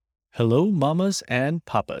Hello, mamas and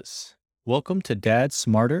papas. Welcome to Dad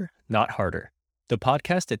Smarter, Not Harder, the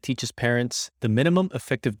podcast that teaches parents the minimum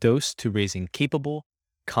effective dose to raising capable,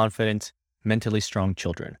 confident, mentally strong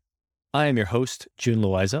children. I am your host, June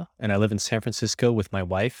Loiza, and I live in San Francisco with my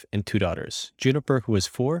wife and two daughters, Juniper, who is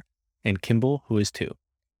 4, and Kimball, who is 2.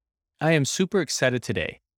 I am super excited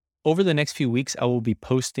today. Over the next few weeks, I will be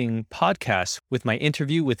posting podcasts with my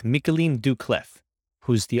interview with Micheline Doucleff,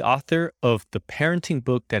 who's the author of the parenting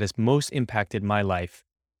book that has most impacted my life,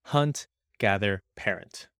 Hunt, Gather,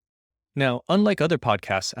 Parent. Now, unlike other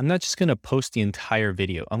podcasts, I'm not just going to post the entire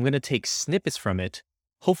video. I'm going to take snippets from it,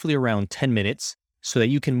 hopefully around 10 minutes, so that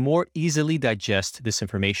you can more easily digest this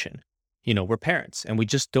information. You know, we're parents, and we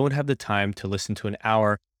just don't have the time to listen to an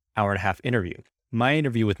hour and a half interview. My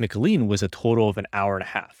interview with Micheline was a total of an hour and a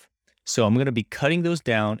half. So I'm going to be cutting those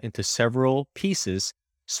down into several pieces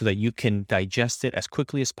so that you can digest it as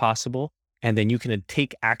quickly as possible, and then you can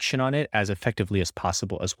take action on it as effectively as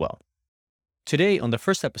possible as well. Today, on the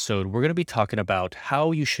first episode, we're going to be talking about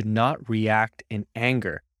how you should not react in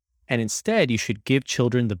anger, and instead you should give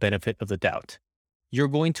children the benefit of the doubt. You're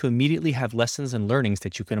going to immediately have lessons and learnings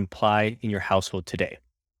that you can apply in your household today.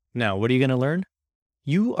 Now, what are you going to learn?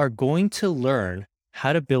 You are going to learn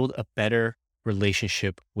how to build a better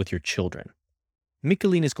relationship with your children.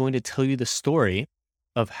 Micheline is going to tell you the story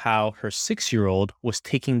of how her 6-year-old was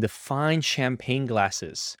taking the fine champagne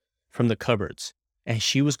glasses from the cupboards, and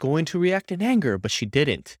she was going to react in anger, but she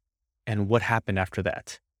didn't, and what happened after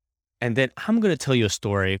that. And then I'm going to tell you a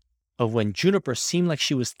story of when Juniper seemed like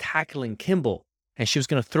she was tackling Kimball, and she was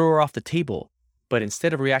going to throw her off the table, but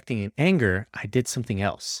instead of reacting in anger, I did something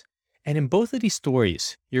else. And in both of these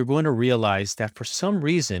stories, you're going to realize that for some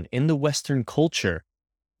reason in the Western culture,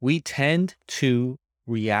 we tend to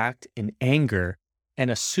react in anger and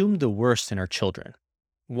assume the worst in our children.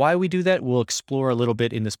 Why we do that, we'll explore a little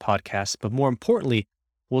bit in this podcast, but more importantly,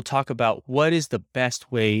 we'll talk about what is the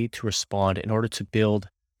best way to respond in order to build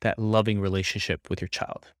that loving relationship with your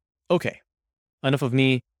child. Okay, enough of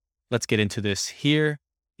me. Let's get into this. Here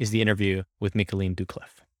is the interview with Micheline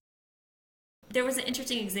Doucleff. There was an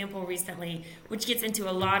interesting example recently, which gets into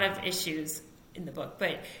a lot of issues in the book,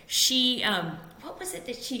 but she, what was it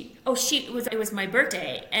that it was my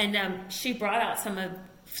birthday, and she brought out some of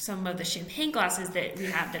the champagne glasses that we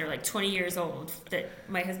have that are like 20 years old that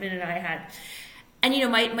my husband and I had. And,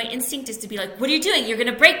 my instinct is to be like, what are you doing? You're going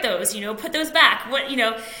to break those, put those back.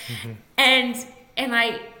 Mm-hmm. And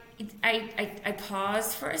I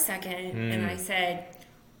paused for a second and I said,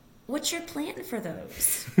 what's your plan for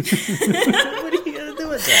those? What are you going to do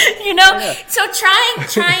with that? Yeah. So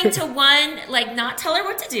trying to not tell her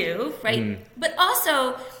what to do, right? But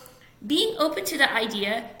also being open to the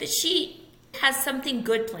idea that she has something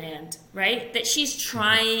good planned, right? That she's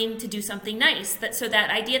trying to do something nice. So that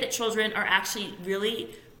idea that children are actually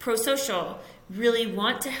really pro-social, really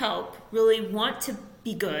want to help, really want to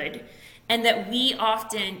be good, and that we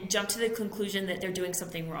often jump to the conclusion that they're doing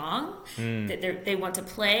something wrong, that they want to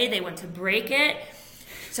play, they want to break it.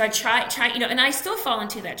 So I try, and I still fall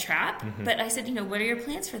into that trap. Mm-hmm. But I said, what are your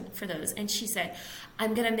plans for those? And she said,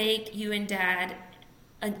 I'm going to make you and Dad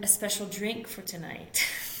a special drink for tonight.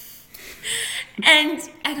 and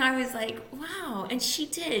I was like, wow. And she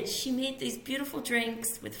did. She made these beautiful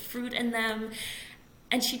drinks with fruit in them.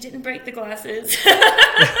 And she didn't break the glasses. But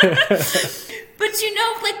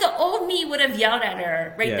the old me would have yelled at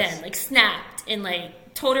her then, snapped and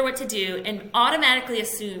told her what to do and automatically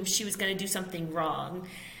assumed she was going to do something wrong.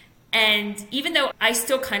 And even though I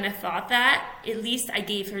still kind of thought that, at least I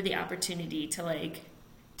gave her the opportunity to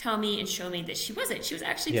tell me and show me that she wasn't. She was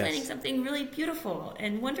actually planning something really beautiful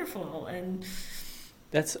and wonderful. And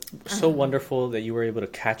that's so wonderful that you were able to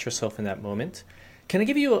catch yourself in that moment. Can I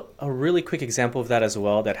give you a really quick example of that as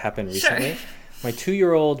well that happened recently? Sure. My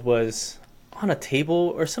 2-year-old was on a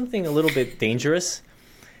table or something a little bit dangerous,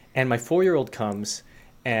 and my 4-year-old comes,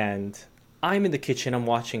 and I'm in the kitchen, I'm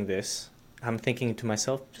watching this. I'm thinking to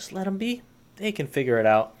myself, just let them be. They can figure it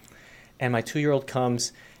out. And my 2-year-old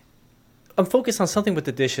comes, I'm focused on something with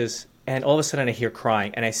the dishes, and all of a sudden I hear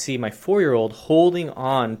crying, and I see my 4-year-old holding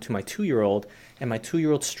on to my 2-year-old, and my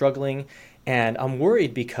 2-year-old struggling, and I'm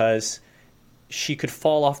worried because she could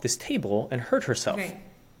fall off this table and hurt herself.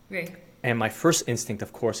 Right. And my first instinct,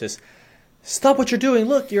 of course, is stop what you're doing.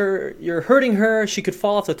 Look, you're hurting her. She could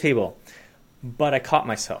fall off the table. But I caught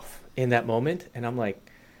myself in that moment, and I'm like,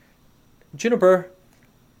 Juniper,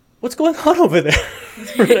 what's going on over there?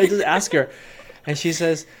 I just ask her, and she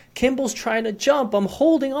says, Kimball's trying to jump. I'm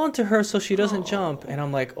holding on to her so she doesn't jump. And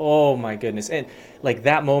I'm like, oh my goodness. And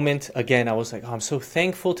that moment, again, I was like, I'm so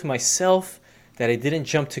thankful to myself that I didn't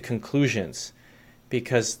jump to conclusions.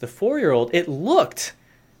 because the 4-year-old, it looked,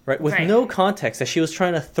 right, with Right. no context, that she was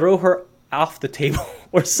trying to throw her off the table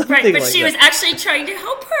or something Right, but like she that. was actually trying to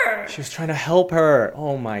help her. She was trying to help her.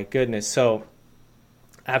 Oh my goodness. So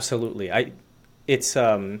absolutely. I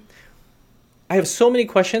have so many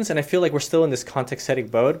questions, and I feel like we're still in this context setting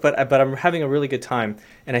mode, but I'm having a really good time,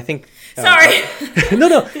 and I think Sorry.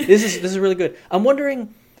 no, this is really good. I'm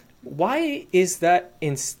wondering, why is that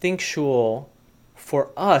instinctual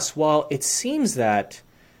for us, while it seems that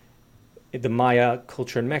the Maya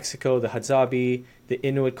culture in Mexico, the Hadzabe, the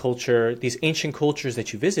Inuit culture, these ancient cultures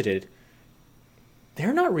that you visited,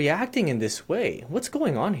 they're not reacting in this way. What's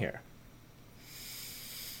going on here?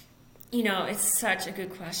 You know, it's such a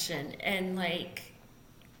good question. And like,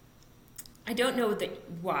 I don't know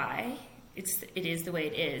why it is the way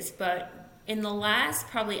it is, but in the last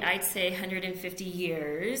probably I'd say 150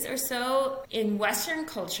 years or so in Western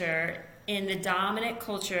culture, in the dominant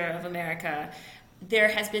culture of America, there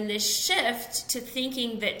has been this shift to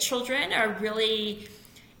thinking that children are really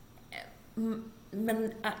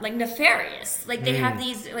like nefarious. Like they have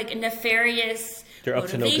these like nefarious They're up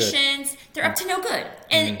to no good. motivations. They're up to no good.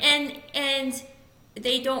 And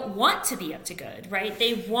they don't want to be up to good, right?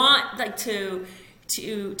 They want like to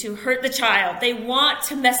hurt the child. They want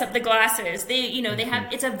to mess up the glasses. They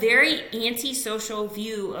have, it's a very antisocial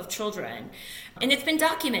view of children. And it's been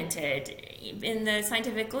documented in the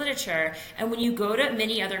scientific literature. And when you go to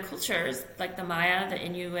many other cultures, like the Maya, the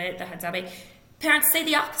Inuit, the Hadzabe, parents say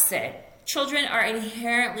the opposite. Children are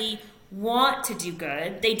inherently want to do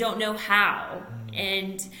good. They don't know how.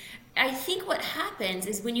 And I think what happens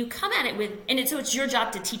is when you come at it with, so it's your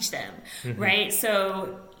job to teach them, right?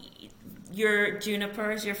 So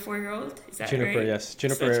Juniper is your 4-year-old? Is that Juniper, right? yes.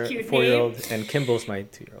 Juniper, Such a cute 4-year-old, name. and Kimball's my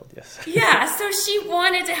 2-year-old, yes. Yeah, so she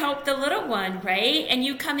wanted to help the little one, right? And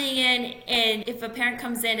you coming in, and if a parent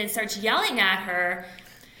comes in and starts yelling at her,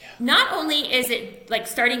 not only is it like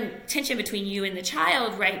starting tension between you and the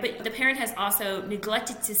child, right? But the parent has also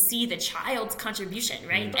neglected to see the child's contribution,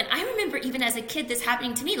 right? And I remember even as a kid, this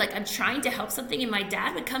happening to me. Like I'm trying to help something, and my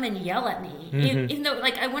dad would come and yell at me, even though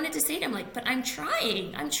like I wanted to say to him, like, but I'm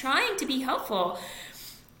trying to be helpful.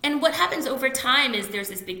 And what happens over time is there's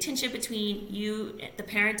this big tension between you, the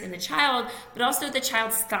parent, and the child, but also the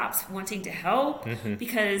child stops wanting to help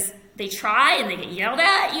because they try and they get yelled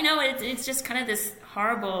at. You know, it's just kind of this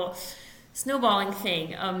horrible snowballing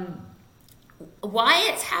thing. Why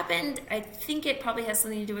it's happened, I think it probably has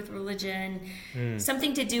something to do with religion,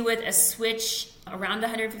 something to do with a switch around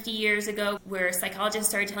 150 years ago where psychologists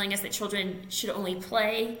started telling us that children should only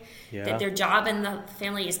play, that their job in the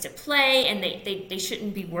family is to play, and they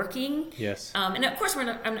shouldn't be working. Yes. And of course, we're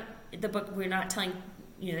not telling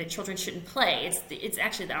that children shouldn't play. It's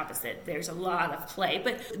actually the opposite. There's a lot of play.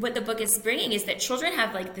 But what the book is bringing is that children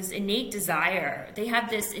have like this innate desire. They have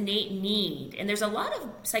this innate need. And there's a lot of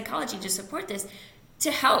psychology to support this,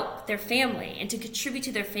 to help their family and to contribute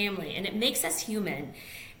to their family. And it makes us human.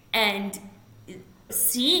 And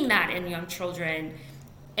seeing that in young children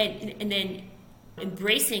and then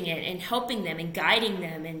embracing it and helping them and guiding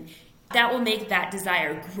them, and that will make that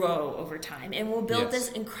desire grow over time and will build this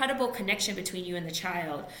incredible connection between you and the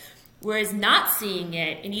child. Whereas not seeing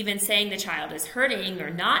it and even saying the child is hurting or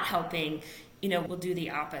not helping, will do the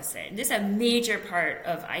opposite. And this is a major part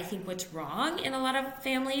of, I think, what's wrong in a lot of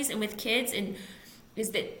families and with kids, and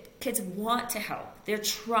is that kids want to help. They're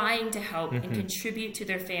trying to help and contribute to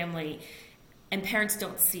their family, and parents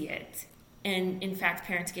don't see it. And in fact,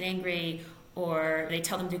 parents get angry or they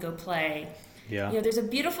tell them to go play. Yeah. There's a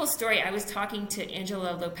beautiful story. I was talking to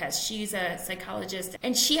Angela Lopez. She's a psychologist,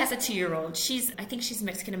 and she has a 2-year-old. I think she's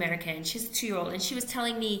Mexican American. She's a 2-year-old, and she was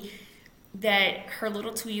telling me that her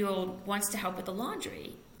little 2-year-old wants to help with the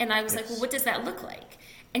laundry. And I was like, well, what does that look like?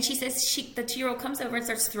 And she says the 2-year-old comes over and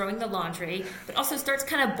starts throwing the laundry, but also starts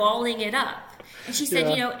kind of balling it up. And she said,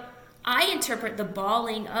 I interpret the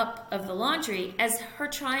balling up of the laundry as her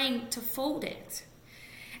trying to fold it.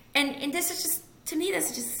 And this is just, to me,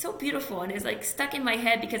 that's just so beautiful and is like stuck in my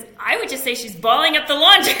head, because I would just say she's balling up the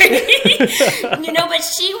laundry, but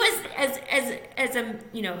she was as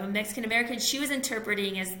a Mexican American, she was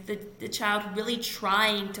interpreting as the child really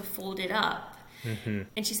trying to fold it up.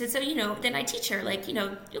 And she said, so, then I teach her like,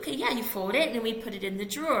 okay, yeah, you fold it and then we put it in the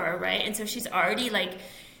drawer, right? And so she's already like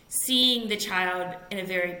seeing the child in a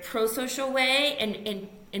very pro-social way and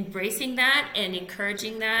embracing that and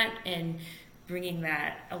encouraging that and bringing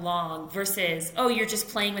that along versus, oh, you're just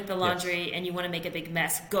playing with the laundry and you want to make a big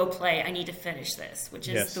mess. Go play. I need to finish this, which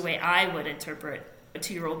is the way I would interpret a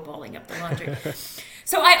 2-year-old balling up the laundry.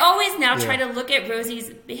 So I always now try to look at Rosie's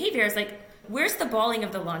behavior as like, where's the balling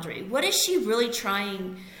of the laundry? What is she really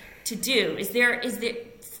trying to do? Is there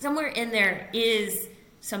somewhere in there is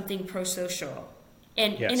something pro-social?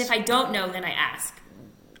 And if I don't know, then I ask.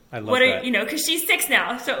 I love that. Because she's 6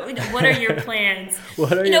 now. So, what are your plans?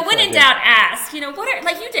 What are your when plans? in doubt, ask. What are,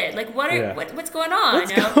 like you did, like what's going on?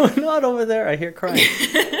 What's going on over there? I hear crying.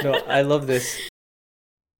 No, I love this.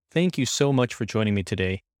 Thank you so much for joining me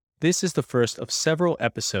today. This is the first of several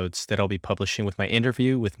episodes that I'll be publishing with my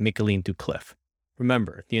interview with Mickalene Ducliffe.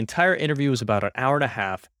 Remember, the entire interview is about an hour and a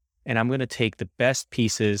half, and I'm going to take the best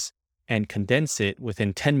pieces and condense it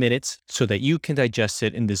within 10 minutes so that you can digest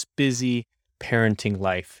it in this busy parenting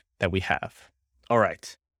life that we have. All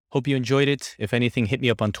right. Hope you enjoyed it. If anything, hit me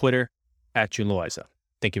up on Twitter @JuneLoiza.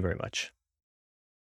 Thank you very much.